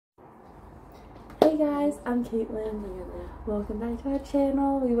guys, I'm Caitlin. Welcome back to our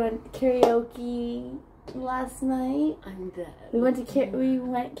channel. We went karaoke last night. I'm dead. We went to karaoke.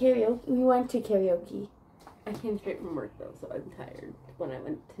 I came straight from work though, so I'm tired when I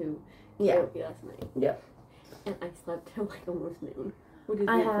went to karaoke last night. Yep. And I slept till like almost noon.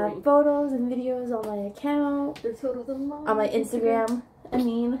 I have photos and videos on my account. There's photos on my Instagram. I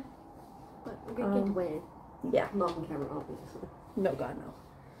mean, but we're gonna get wet. Yeah. Not on camera, obviously. No, God, no.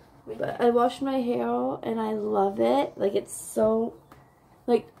 But I washed my hair and I love it. Like, it's so,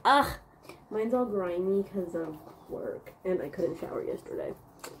 like, ugh. Mine's all grimy because of work, and I couldn't shower yesterday.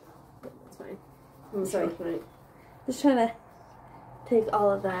 But that's fine. I'm sorry. Just trying to take all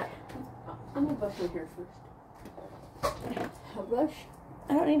of that. I'm gonna brush my hair first. A brush?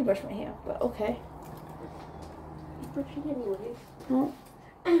 I don't need to brush my hair, but okay. Brush it anyways. Oh.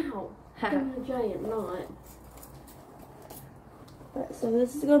 Ow! I'm a giant knot. So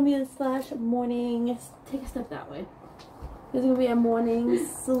this is gonna be a morning. Take a step that way. This is gonna be a morning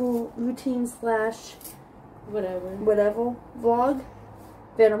routine / whatever vlog,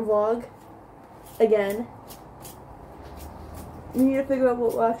 Venom vlog. Again, we need to figure out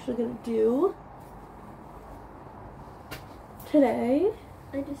what we're actually gonna do today.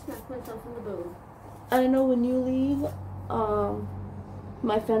 I just smacked myself in the boob. I know when you leave,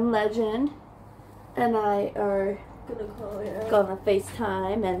 my friend Legend and I are gonna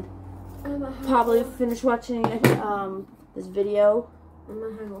FaceTime and probably finish watching this video. I'm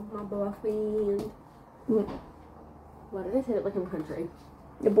gonna hang out with my boyfriend. Why did I say it like I'm country?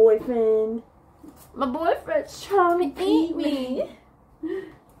 Your boyfriend. My boyfriend's trying to eat me.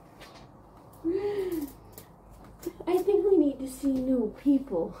 I think we need to see new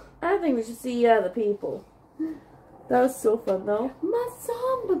people. I think we should see other people. That was so fun though. My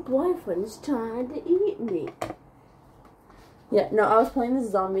zombie boyfriend's trying to eat me. Yeah, no, I was playing this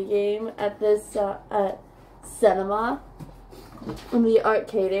zombie game at this cinema in the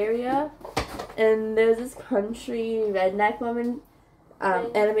arcade area, and there's this country redneck woman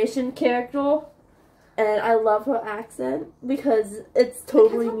animation character, and I love her accent because it's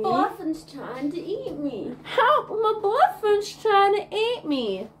totally me. My boyfriend's trying to eat me. Help! My boyfriend's trying to eat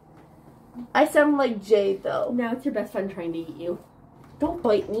me. I sound like Jade though. Now it's your best friend trying to eat you. Don't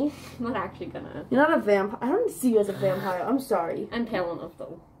bite me. I'm not actually gonna. You're not a vampire. I don't see you as a vampire. I'm sorry. I'm pale enough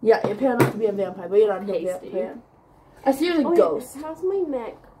though. Yeah, you're pale enough to be a vampire, but you're not a vampire. I see you as a ghost. How's my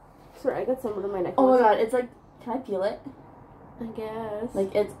neck? Sorry, I got someone in my neck. Oh my god, it's like, can I peel it? I guess.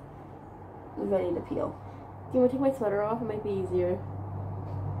 Like, it's ready to peel. Do you want to take my sweater off? It might be easier.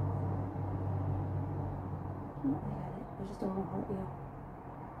 I just don't want to hurt you.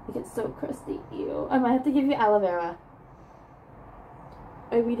 Like, it's so crusty. Ew. I might have to give you aloe vera.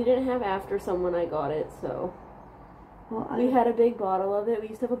 We didn't have after someone I got it, so. Well, we had a big bottle of it. We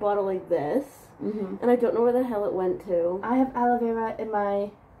used to have a bottle like this. And I don't know where the hell it went to. I have aloe vera in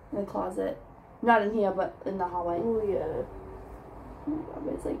my closet. Not in here, but in the hallway. Oh, yeah.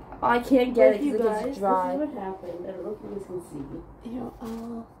 But it's like, I can't get it because it's dry. This is what happened. I don't know if you guys can see. Here,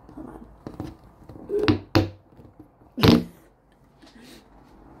 hold on.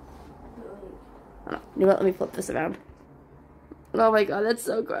 You know what? Let me flip this around. Oh my god, that's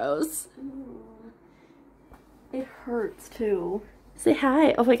so gross. It hurts too. Say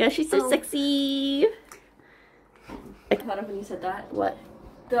hi. Oh my gosh, she's so sexy. I thought of when you said that. What?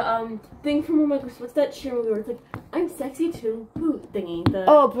 The thing from what's that cheer movie where it's like, I'm sexy too, thingy.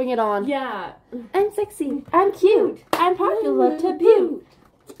 Oh, Bring It On. Yeah. I'm sexy. I'm cute. I'm popular to boot.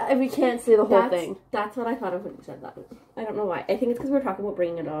 We can't say the whole thing. That's what I thought of when you said that. I don't know why. I think it's because we were talking about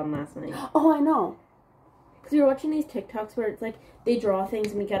Bringing It On last night. Oh, I know. Because we were watching these TikToks where it's like, they draw things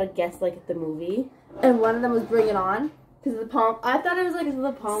and we gotta guess, like, the movie. And one of them was Bring It On. Because the palm, I thought it was like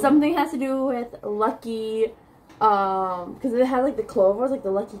the palm. Something has to do with Lucky, because it had like the clovers, like the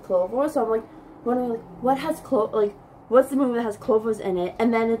Lucky Clover. So I'm like, wondering like, what's the movie that has clovers in it?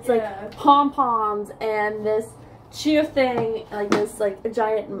 And then it's like pom poms and this cheer thing, like this like a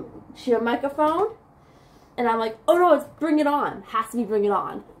giant cheer microphone. And I'm like, oh no, it's Bring It On. Has to be Bring It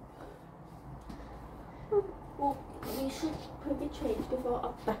On. Well, we should probably change before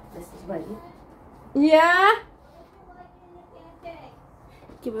our breakfast is ready. Yeah.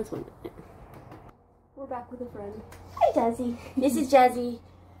 Give us 1 minute. We're back with a friend. Hi, Jazzy. This is Jazzy.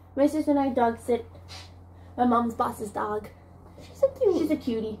 My sister and I dog sit my mom's boss's dog. She's a cutie. She's a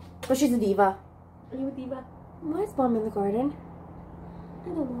cutie. But she's a diva. Are you a diva? Why is Mom in the garden? I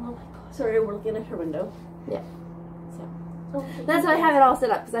don't know. Oh my god. Sorry, we're looking at her window. Yeah. So. That's why I have it all set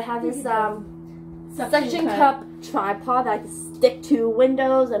up. Because I have this suction cup tripod that I can stick to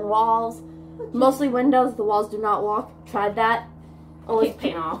windows and walls. Mostly windows. The walls do not walk. Tried that. Oh, it's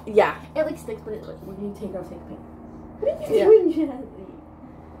paint off. Yeah. It like sticks, but it like when you take it off, take paint. What are Yeah. you doing, Jen?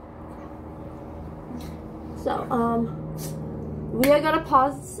 So, we are gonna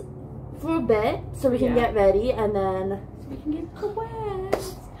pause for a bit so we can get ready, and then we can get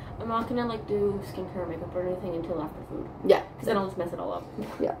quiz. I'm not gonna like do skincare or makeup or anything until after food. Yeah. Because then I'll just mess it all up.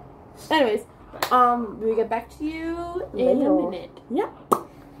 Yeah. Anyways, we get back to you in a minute. Yeah.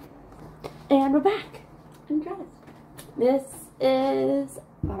 And we're back. I'm dressed. This is.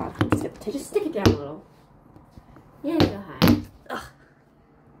 I'm just gonna take Just stick it down a little. Yeah, go high. Ugh.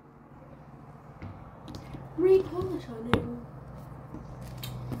 Re-polish on it.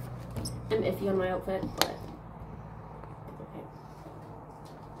 I'm iffy on my outfit, but it's okay.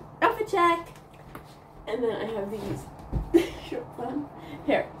 Outfit check! And then I have these shorts on.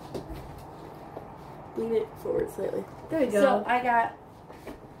 Here. Lean it forward slightly. There we go. So I got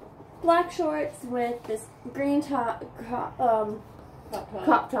black shorts with this green crop top.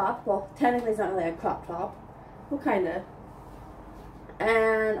 Well, technically it's not really a crop top. What kind of?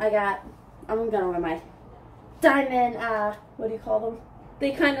 And I'm gonna wear my diamond, what do you call them?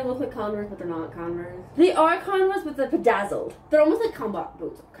 They kind of look like Converse, but they're not Converse. They are Converse, but they're bedazzled. They're almost like combat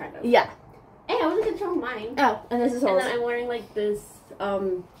boots, kind of. Yeah. Hey, I wasn't gonna show mine. Oh, and this is And then I'm wearing like this,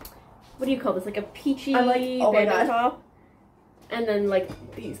 what do you call this? Like a peachy bandit top. And then like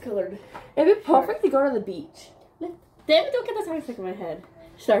these colored. It'd be perfect to go to the beach. Damn it, don't get this hard stuck in my head.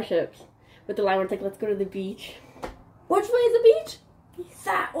 Starships. With the line where it's like, let's go to the beach. Which way is the beach?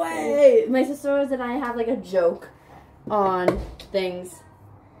 That way. My sisters and I have like a joke on things.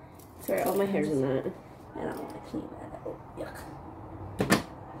 Sorry, all my hair's in that. I don't want to clean that. Oh, yuck.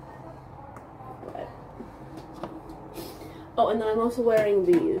 But. Oh, and then I'm also wearing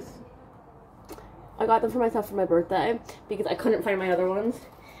these. I got them for myself for my birthday because I couldn't find my other ones.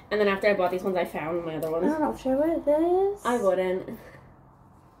 And then after I bought these ones, I found my other ones. I don't know. Should I wear this? I wouldn't.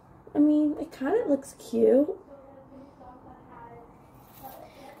 I mean, it kind of looks cute.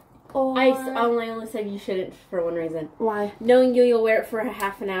 Or... I only said you shouldn't for one reason. Why? Knowing you'll wear it for a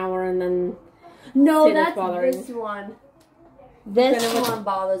half an hour and then. No, that's this one. This one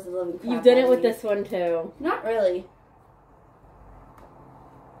bothers the living crap. You've done it with this one too. Not really.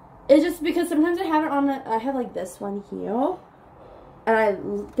 It's just because sometimes I have it on. I have like this one here, and I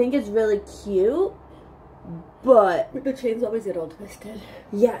think it's really cute. But the chains always get all twisted.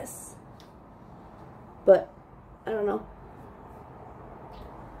 Yes. But I don't know.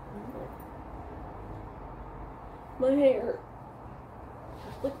 My hair.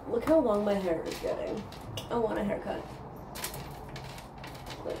 Look how long my hair is getting. I want a haircut.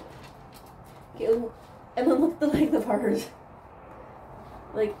 Look. Okay, and then look at the length of hers.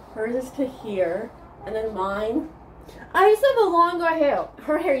 Like, hers is to here, and then mine. I used to have a longer hair.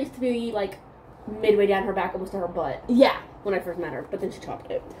 Her hair used to be, like, midway down her back, almost to her butt. Yeah. When I first met her, but then she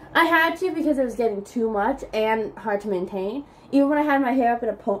chopped it. I had to because it was getting too much and hard to maintain. Even when I had my hair up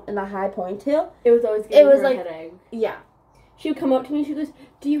in a high ponytail. It was always giving her a headache. Yeah. She would come up to me and she goes,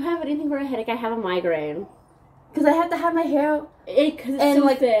 do you have anything for a headache? I have a migraine. Because I have to have my hair... Because it's so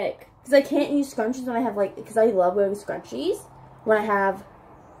thick. Because I can't use scrunchies when I have, like... Because I love wearing scrunchies. When I have,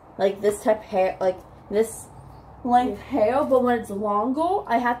 like, this type of hair... Like, this length hair. But when it's longer,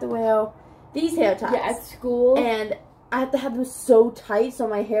 I have to wear these hair ties. Yeah, at school. And I have to have them so tight so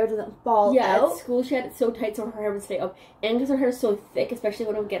my hair doesn't fall out. Yeah, at school she had it so tight so her hair would stay up. And because her hair is so thick, especially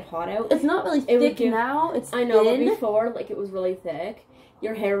when it would get hot out. It's not really thick now. It's I know, thin. but before, like, it was really thick.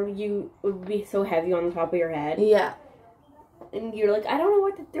 Your hair, would be so heavy on the top of your head. Yeah. And you're like, I don't know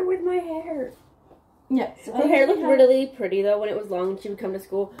what to do with my hair. Yeah. So her hair looked really pretty, though, when it was long and she would come to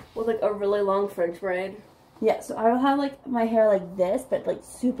school with, like, a really long French braid. Yeah, so I would have, like, my hair like this, but, like,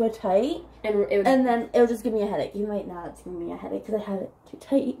 super tight. And then it would just give me a headache. You might not, it's giving me a headache because I have it too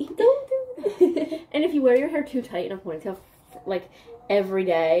tight. Don't do that. And if you wear your hair too tight in a ponytail, like, every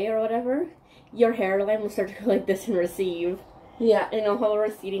day or whatever, your hairline will start to go like this and receive. Yeah. And it'll have a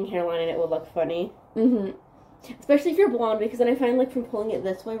receding hairline and it will look funny. Mm-hmm. Especially if you're blonde, because then I find, like, from pulling it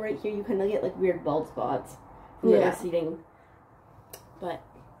this way right here, you kind of get, like, weird bald spots from the receding. But...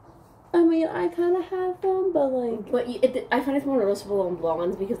 I mean, I kind of have them, but, like... But I find it's more noticeable on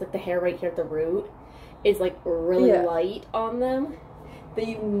blondes because, like, the hair right here at the root is, like, really light on them. But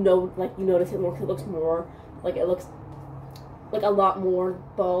you notice it more because it looks more, like, it looks, like, a lot more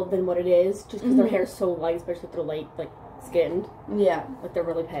bald than what it is. Just because their hair is so light, especially if they're light, like, skinned. Yeah. Like, they're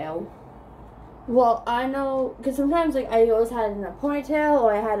really pale. Well, I know, because sometimes, like, I always had it in a ponytail,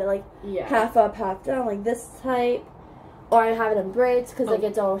 or I had it, like, half up, half down, like this type. Or I have it in braids because it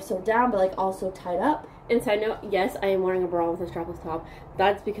gets also down, but like also tied up. And side note, yes, I am wearing a bra with a strapless top.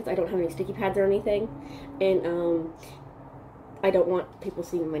 That's because I don't have any sticky pads or anything. And I don't want people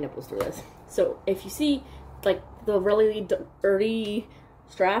seeing my nipples through this. So if you see, like, the really dirty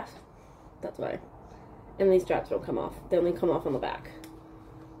straps, that's why. And these straps don't come off. They only come off on the back.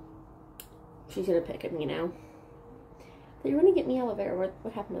 She's gonna pick at me now. You're gonna get me aloe vera.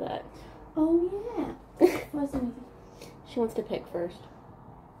 What happened to that? Oh, yeah. She wants to pick first.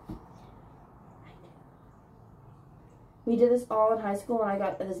 We did this all in high school, and I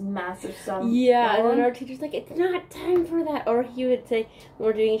got this massive sum. Yeah, and then our teacher's like, it's not time for that. Or he would say, when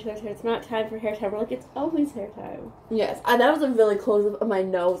we're doing each other's hair, it's not time for hair time. We're like, it's always hair time. Yes, and that was a really close up of my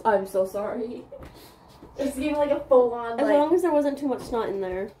nose. I'm so sorry. It's giving like a full on. As long as there wasn't too much snot in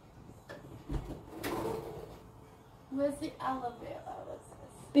there. Where's the aloe vera? What's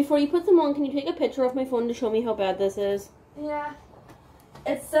this? Before you put them on, can you take a picture of my phone to show me how bad this is? Yeah.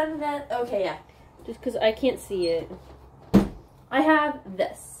 It's sunset. Okay, yeah. Just because I can't see it. I have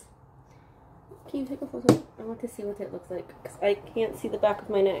this. Can you take a photo? I want to see what it looks like because I can't see the back of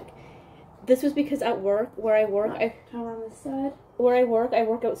my neck. This was because at work, where I work, turn on this side. Where I work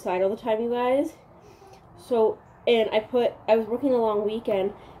outside all the time, you guys. So, and I was working a long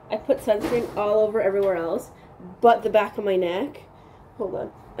weekend. I put sunscreen all over everywhere else, but the back of my neck. Hold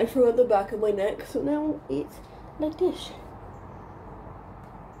on. I forgot the back of my neck, so now it's like this.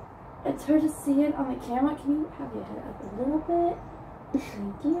 It's hard to see it on the camera. Can you have your head up a little bit?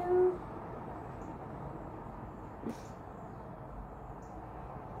 Thank you.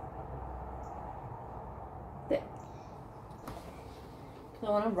 There. I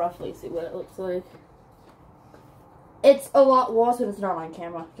want to roughly see what it looks like. It's a lot worse when it's not on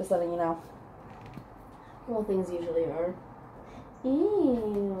camera, just letting you know. Well, things usually are.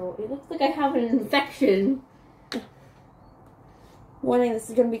 Ew, it looks like I have an infection. Warning, this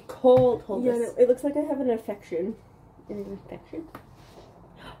is gonna be cold. Hold yeah, this. No, it looks like I have an infection. An infection?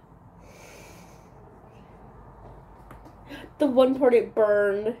 The one part it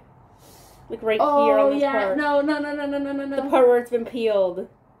burned. Like right here on this part. No. The part where it's been peeled.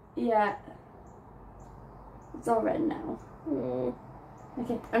 Yeah. It's all red now. Mm.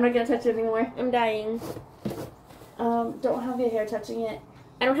 Okay, I'm not gonna touch it anymore. I'm dying. Don't have your hair touching it.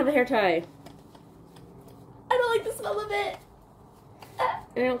 I don't have a hair tie. I don't like the smell of it.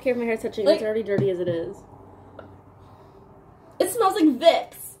 And I don't care if my hair's touching it. It's already dirty as it is. It smells like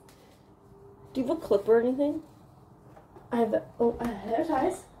Vicks. Do you have a clip or anything? I have hair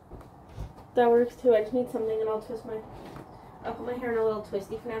ties. That works too. I just need something and I'll twist I'll put my hair in a little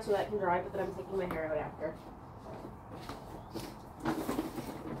twisty for now so that can dry, but then I'm taking my hair out after.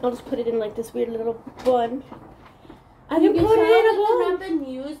 I'll just put it in like this weird little bun. I can put it in a bun. They've not been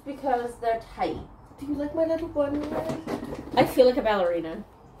used because they're tight. Do you like my little bun? I feel like a ballerina.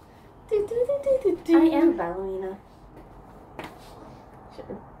 I am a ballerina.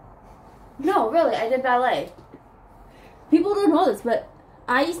 Sure. No, really, I did ballet. People don't know this, but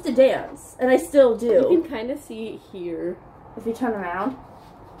I used to dance, and I still do. You can kind of see it here. If you turn around.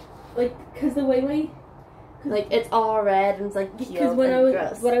 Like, because the way like, it's all red, and it's like because what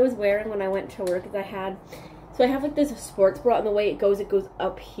I was wearing when I went to work is I have like this sports bra, and the way it goes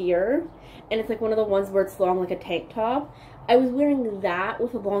up here, and it's like one of the ones where it's long like a tank top. I was wearing that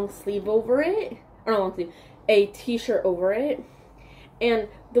with a long sleeve over it, or not long sleeve, a t-shirt over it, and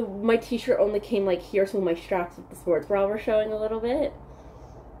my t-shirt only came like here, so my straps with the sports bra were showing a little bit,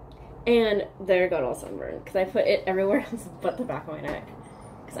 and there it got all sunburned because I put it everywhere else but the back of my neck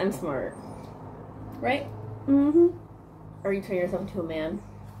because I'm smart, right? Mm-hmm. Or you turn yourself into a man.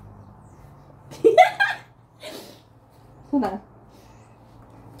 Hold on.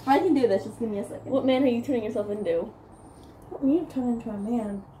 I can do this. Just give me a second. What man are you turning yourself into? What mean turn into a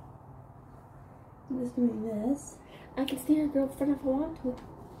man? I'm just doing this. I can stay a girlfriend if I want to.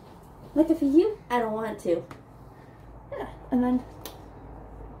 Like if you, I don't want to. Yeah, and then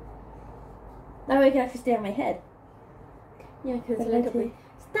that way I can actually stay on my head. Yeah, because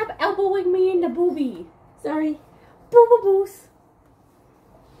stop elbowing me in the boobie. Sorry. Boo-boo-boos.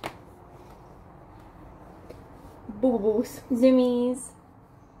 Boo-boo-boos. Zoomies.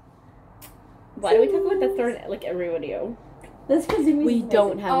 Why do we talk about that story like every video? That's because zoomies. We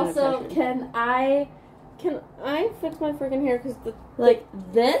don't have also, can I fix my freaking hair because the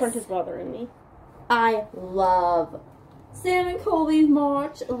this front is bothering me? I love Sam and Colby's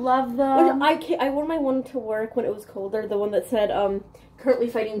March. Love them. I wore my one to work when it was colder. The one that said currently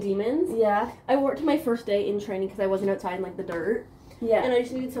fighting demons. Yeah. I wore it to my first day in training because I wasn't outside in like the dirt. Yeah. And I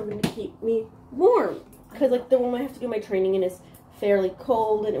just needed something to keep me warm because like the one I have to do my training in is fairly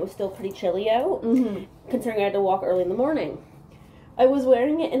cold and it was still pretty chilly out. Mm-hmm. Considering I had to walk early in the morning. I was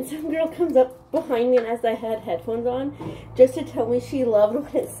wearing it and some girl comes up behind me and as I had headphones on just to tell me she loved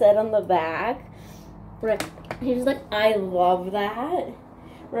what it said on the back. Right. She's like, I love that,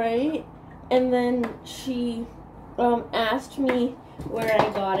 right? And then she asked me where I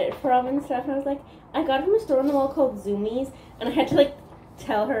got it from and stuff, and I was like, I got it from a store in the mall called Zoomies, and I had to like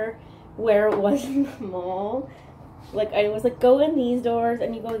tell her where it was in the mall. Like, I was like, go in these doors,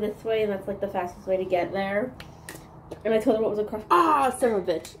 and you go this way, and that's like the fastest way to get there. And I told her what was across. Ah, son of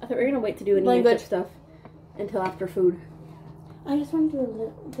a bitch! I thought we were gonna wait to do any good stuff until after food. I just want to do a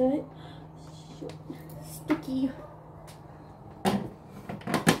little bit sticky.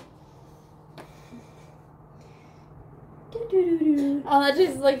 Oh, that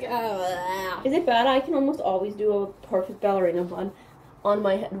just like. Is it bad? I can almost always do a perfect ballerina bun on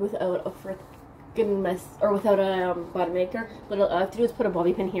my head without a frickin' mess or without a bun maker. But all I have to do is put a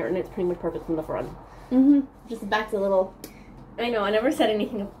bobby pin here, and it's pretty much perfect from the front. Just the back's a little. I know. I never said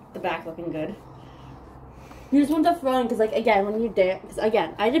anything of the back looking good. You just want the front because, like, again, when you dance, because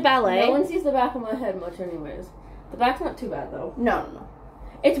again, I did ballet. No one sees the back of my head much, anyways. The back's not too bad though. No.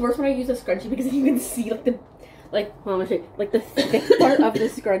 It's worse when I use a scrunchie because you can see like the. Like, well, I'm gonna show you, like the thick part of the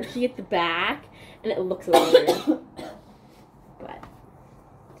scrunchie at the back, and it looks a little weird. But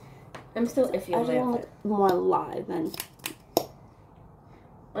I'm still iffy on my outfit. I want more live and.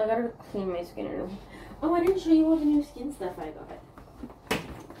 I gotta clean my skin. Oh, I didn't show you all the new skin stuff I got.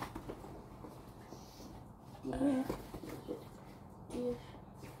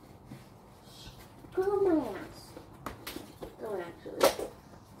 Go actually.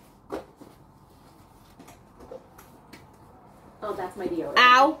 Oh, that's my deodorant.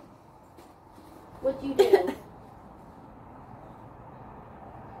 Ow! What'd you do?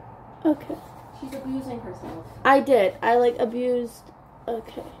 Okay. She's abusing herself. I did. I, like, abused.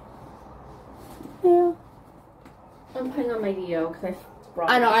 Okay. Yeah. I'm putting on my deo because I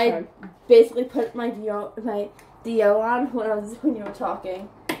brought I know, I time. basically put my deo on when you were talking.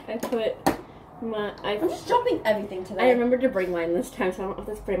 I put my... I'm just dropping everything today. I remembered to bring mine this time, so I don't have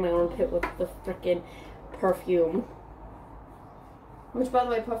to spray my armpit with the frickin' perfume. Which, by the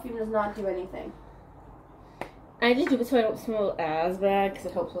way, perfume does not do anything. I just do it so I don't smell as bad, because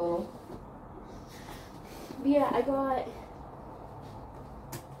it helps a little. But yeah, I got...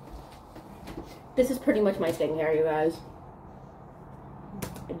 This is pretty much my skincare, you guys.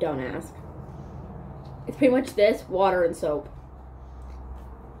 Don't ask. It's pretty much this, water, and soap.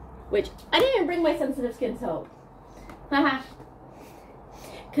 Which, I didn't even bring my sensitive skin soap. Haha.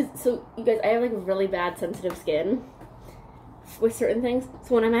 So, you guys, I have, like, really bad sensitive skin with certain things.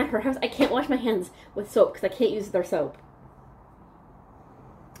 So when I'm at her house, I can't wash my hands with soap because I can't use their soap.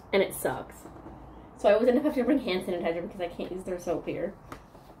 And it sucks. So I always end up having to bring hand sanitizer because I can't use their soap here.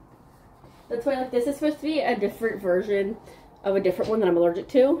 That's why, like, this is supposed to be a different version of a different one that I'm allergic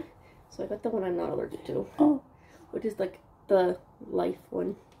to. So I got the one I'm not allergic to. Oh. Which is, like, the Life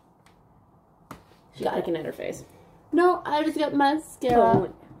one. She's looking at her face. No, I just got mascara.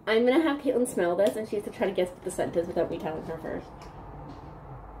 Oh, I'm gonna have Caitlin smell this, and she has to try to guess what the scent is without me telling her first.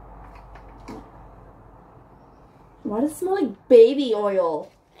 Why does it smell like baby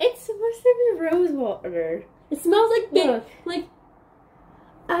oil? It's supposed to be rose water. It smells like like,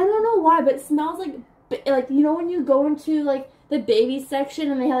 I don't know why, but it smells like you know when you go into like the baby section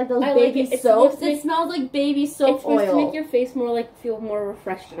and they have like those baby soaps. It smells like baby soap oil. It's supposed to make your face more like feel more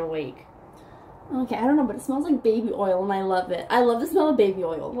refreshed and awake. Okay, I don't know, but it smells like baby oil, and I love it. I love the smell of baby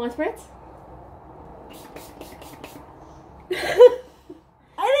oil. You want spritz? I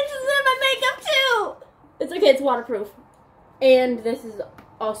didn't just in my makeup too! It's okay, it's waterproof. And this is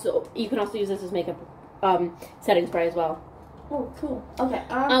also, you can also use this as makeup setting spray as well. Oh, cool. Okay,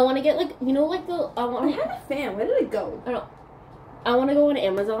 I want to get like, you know, like the, I had a fan. Where did it go? I don't know. I want to go on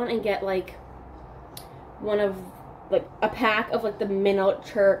Amazon and get like one of, like a pack of like the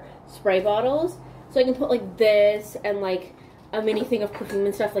miniature spray bottles, so I can put like this and like a mini thing of perfume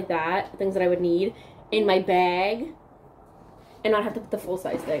and stuff like that, things that I would need in my bag, and not have to put the full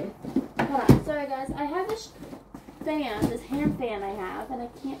size thing. Hold on, sorry guys, I have this fan, this hand fan I have, and I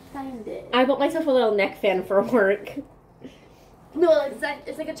can't find it. I bought myself a little neck fan for work. No, it's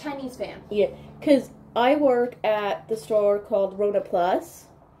like a Chinese fan. Yeah, because I work at the store called Rona Plus.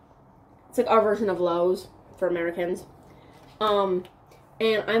 It's like our version of Lowe's for Americans.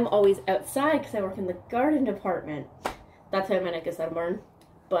 And I'm always outside because I work in the garden department. That's why my neck is sunburned.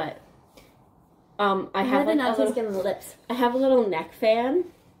 But I have like I have a little neck fan,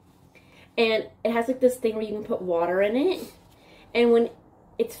 and it has like this thing where you can put water in it, and when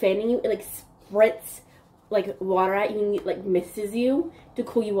it's fanning you, it like spritz like water at you and it like misses you to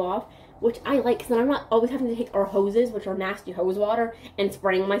cool you off, which I like because then I'm not always having to take our hoses, which are nasty hose water, and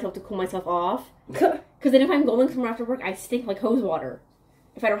spraying myself to cool myself off. Because then if I'm going somewhere after work, I stink like hose water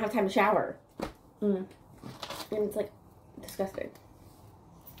if I don't have time to shower. And it's, like, disgusting.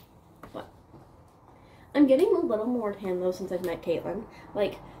 But I'm getting a little more tan, though, since I've met Caitlin.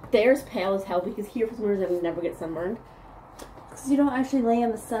 Like, there's pale as hell, because here, for some reason, I never get sunburned. Because you don't actually lay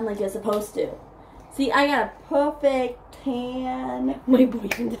in the sun like you're supposed to. See, I got a perfect tan. My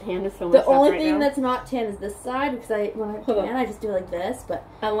boyfriend's tan is so much The only thing that's not tan is this side, because when I tan, I just do it like this, but...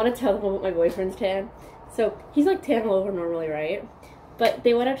 I want to tell them about my boyfriend's tan. So, he's, like, tan all over normally, right? But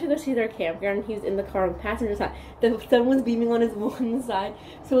they went out to go see their campground, and he was in the car on the passenger side. The sun was beaming on his one side,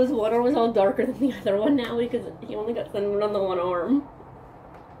 so his one arm was all darker than the other one now, because he only got sunburned on the one arm.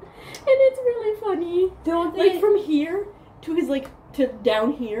 And it's really funny. Don't they... Like, from here to his, like, to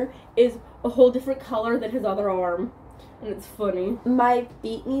down here is a whole different color than his other arm. And it's funny. My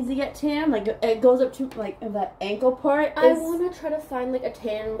feet needs to get tan. Like, it goes up to, like, that ankle part. I want to try to find, like, a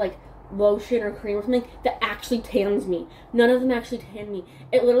tan, like, lotion or cream or something that actually tans me. None of them actually tan me.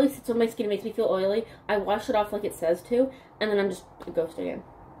 It literally sits on my skin and makes me feel oily. I wash it off like it says to, and then I'm just a ghost again.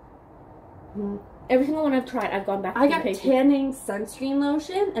 Mm-hmm. Every single one I've tried, I've gone back to I got tanning sunscreen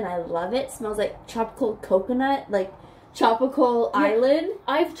lotion, and I love it. It smells like tropical coconut, like tropical island.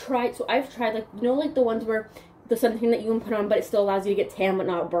 I've tried, like, you know, like the ones where the sunscreen that you can put on, but it still allows you to get tan but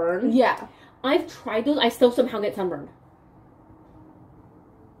not burn? Yeah. I've tried those. I still somehow get sunburned.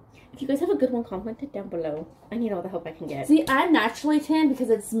 If you guys have a good one, comment it down below. I need all the help I can get. See, I'm naturally tan because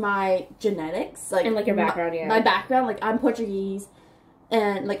it's my genetics. Like, and, like, your background, yeah. My background, like, I'm Portuguese.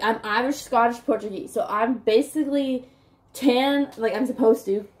 And, like, I'm Irish, Scottish, Portuguese. So I'm basically tan, like, I'm supposed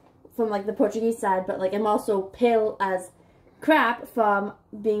to, from, like, the Portuguese side. But, like, I'm also pale as crap from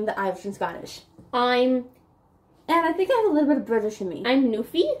being the Irish and Scottish. And I think I have a little bit of British in me. I'm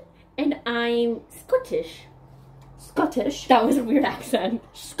Newfie, and I'm Scottish. Scottish? That was a weird accent.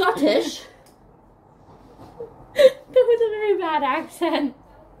 Scottish? That was a very bad accent.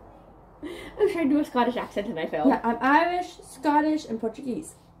 I was trying to do a Scottish accent and I failed. Yeah, I'm Irish, Scottish, and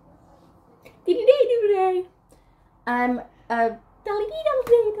Portuguese. Dee-dee-dee-dee-dee. I'm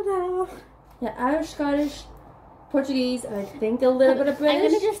yeah, Irish, Scottish, Portuguese, and I think a little bit of British.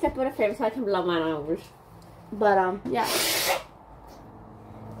 I'm gonna just step out of frame so I can blow my nose. But, yeah.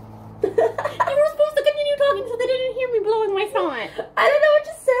 You were supposed to continue talking so they didn't hear me blowing my snot. I don't know what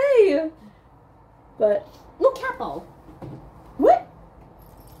to say. But, no capo. What?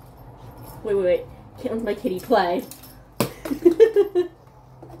 Wait. Caitlin's my kitty play.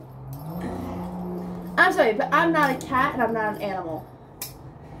 I'm sorry, but I'm not a cat and I'm not an animal.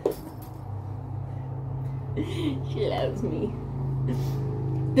 She loves me.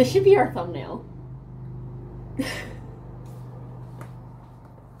 This should be our thumbnail.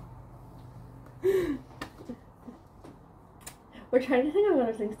 We're trying to think of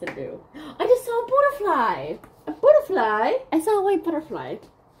other things to do. I just saw a butterfly. A butterfly? I saw a white butterfly.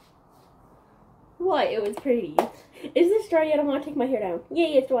 What? It was pretty. Is this dry yet? I want to take my hair down.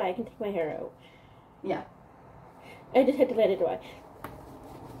 Yay, it's dry. I can take my hair out. Yeah. I just had to let it dry.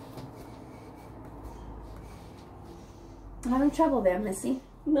 I'm having trouble there, Missy.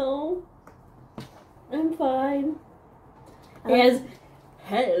 No. I'm fine. As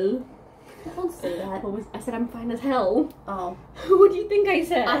hell. Don't say that. I said I'm fine as hell. Oh. What do you think I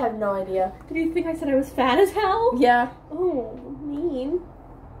said? I have no idea. Did you think I said I was fat as hell? Yeah. Oh, mean.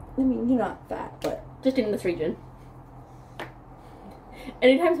 I mean, you're not fat, but... Just in this region.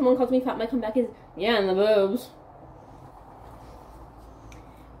 Anytime someone calls me fat, my comeback is, yeah, in the boobs.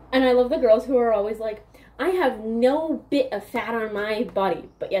 And I love the girls who are always like, I have no bit of fat on my body,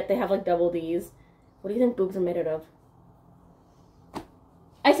 but yet they have, like, double Ds. What do you think boobs are made out of?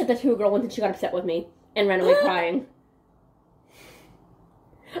 I said that to a girl once and she got upset with me and ran away crying.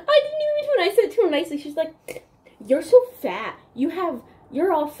 I didn't even mean to, and I said it to her nicely. She's like, you're so fat.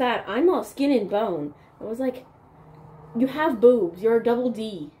 You're all fat. I'm all skin and bone. I was like, you have boobs. You're a double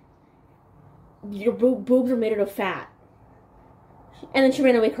D. Your boobs are made out of fat. And then she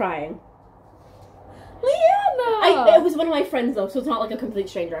ran away crying. Leanna! It was one of my friends, though, so it's not like a complete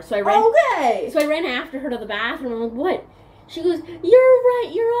stranger. So I ran after her to the bathroom. I'm like, what? She goes, you're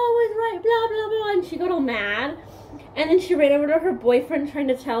right, you're always right, blah, blah, blah. And she got all mad. And then she ran over to her boyfriend trying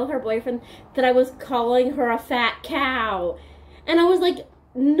to tell her boyfriend that I was calling her a fat cow. And I was like,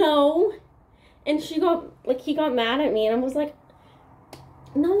 no. And he got mad at me. And I was like,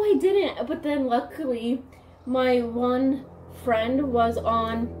 no, I didn't. But then luckily, my one friend was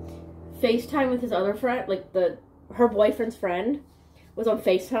on FaceTime with his other friend. Like, her boyfriend's friend was on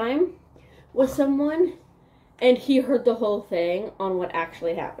FaceTime with someone. And he heard the whole thing on what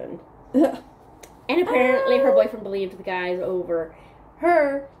actually happened. And apparently her boyfriend believed the guys over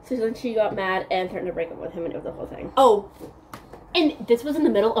her, so then she got mad and threatened to break up with him, and it was the whole thing. Oh. And this was in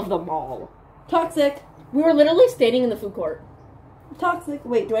the middle of the mall. Toxic. We were literally standing in the food court. Toxic.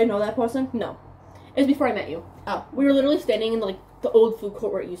 Wait, do I know that person? No. It was before I met you. Oh. We were literally standing in, like, the old food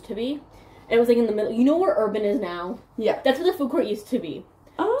court where it used to be. And it was, like, in the middle. You know where Urban is now? Yeah. That's where the food court used to be.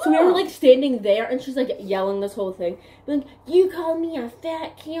 Oh. So we were, like, standing there, and she's, like, yelling this whole thing. Like, you call me a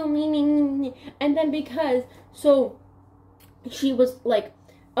fat kill me. And then because, so, she was, like,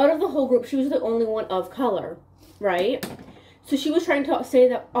 out of the whole group, she was the only one of color, right? So she was trying to say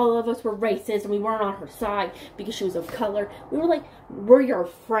that all of us were racist and we weren't on her side because she was of color. We were like, we're your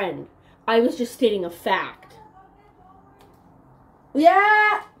friend. I was just stating a fact.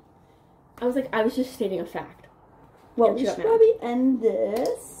 Yeah! I was like, I was just stating a fact. Well, we should probably end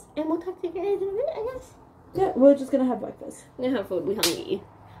this. And we'll talk to you guys in a minute, I guess. Yeah, we're just gonna have breakfast. We're gonna have food. We hungry.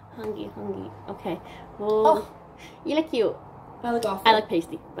 Hungry. Okay. Well, oh, you look cute. I look awful. I look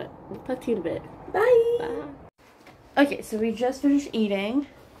pasty, but we'll talk to you in a bit. Bye! Bye. Okay, so we just finished eating.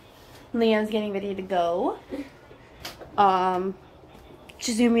 Leanne's getting ready to go.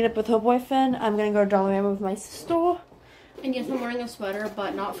 She's gonna meet up with her boyfriend. I'm gonna go to Dollarama with my sister. And yes, I'm wearing a sweater,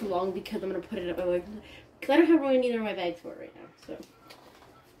 but not for long because I'm gonna put it up my leg. Because I don't have really neither of my bags for it right now, so.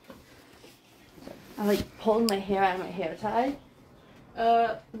 I'm like pulling my hair out of my hair tie.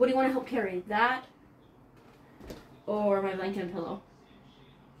 What do you want to help carry? That? Or my blanket and pillow?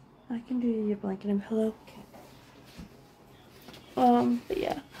 I can do your blanket and pillow. Okay. But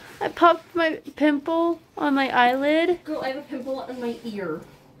yeah. I popped my pimple on my eyelid. Girl, I have a pimple on my ear.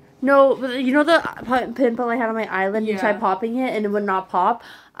 No, but you know the pimple I had on my eyelid? Yeah. You tried popping it and it would not pop.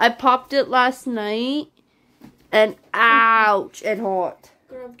 I popped it last night and ouch, it hurt.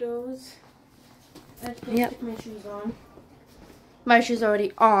 Grab those. I have to Yep. stick my shoes on. My shoe's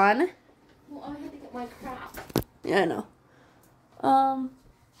already on. Well, I had to get my crap. Yeah, I know.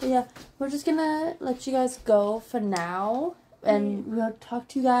 But yeah, we're just gonna let you guys go for now. And we'll talk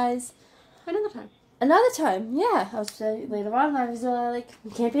to you guys another time. Another time, yeah. I was saying later on. I was like, we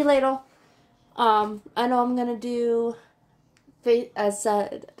can't be later. I know I'm gonna do, as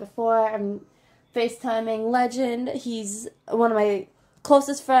said before, I'm FaceTiming Legend. He's one of my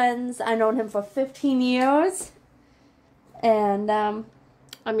closest friends. I've known him for 15 years. And, I'm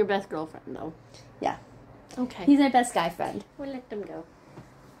your best girlfriend, though. Yeah. Okay. He's my best guy friend. We'll let them go.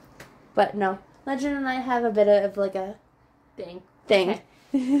 But no, Legend and I have a bit of like a thing. Okay.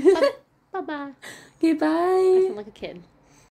 Bye-bye. Okay, bye. I sound like a kid.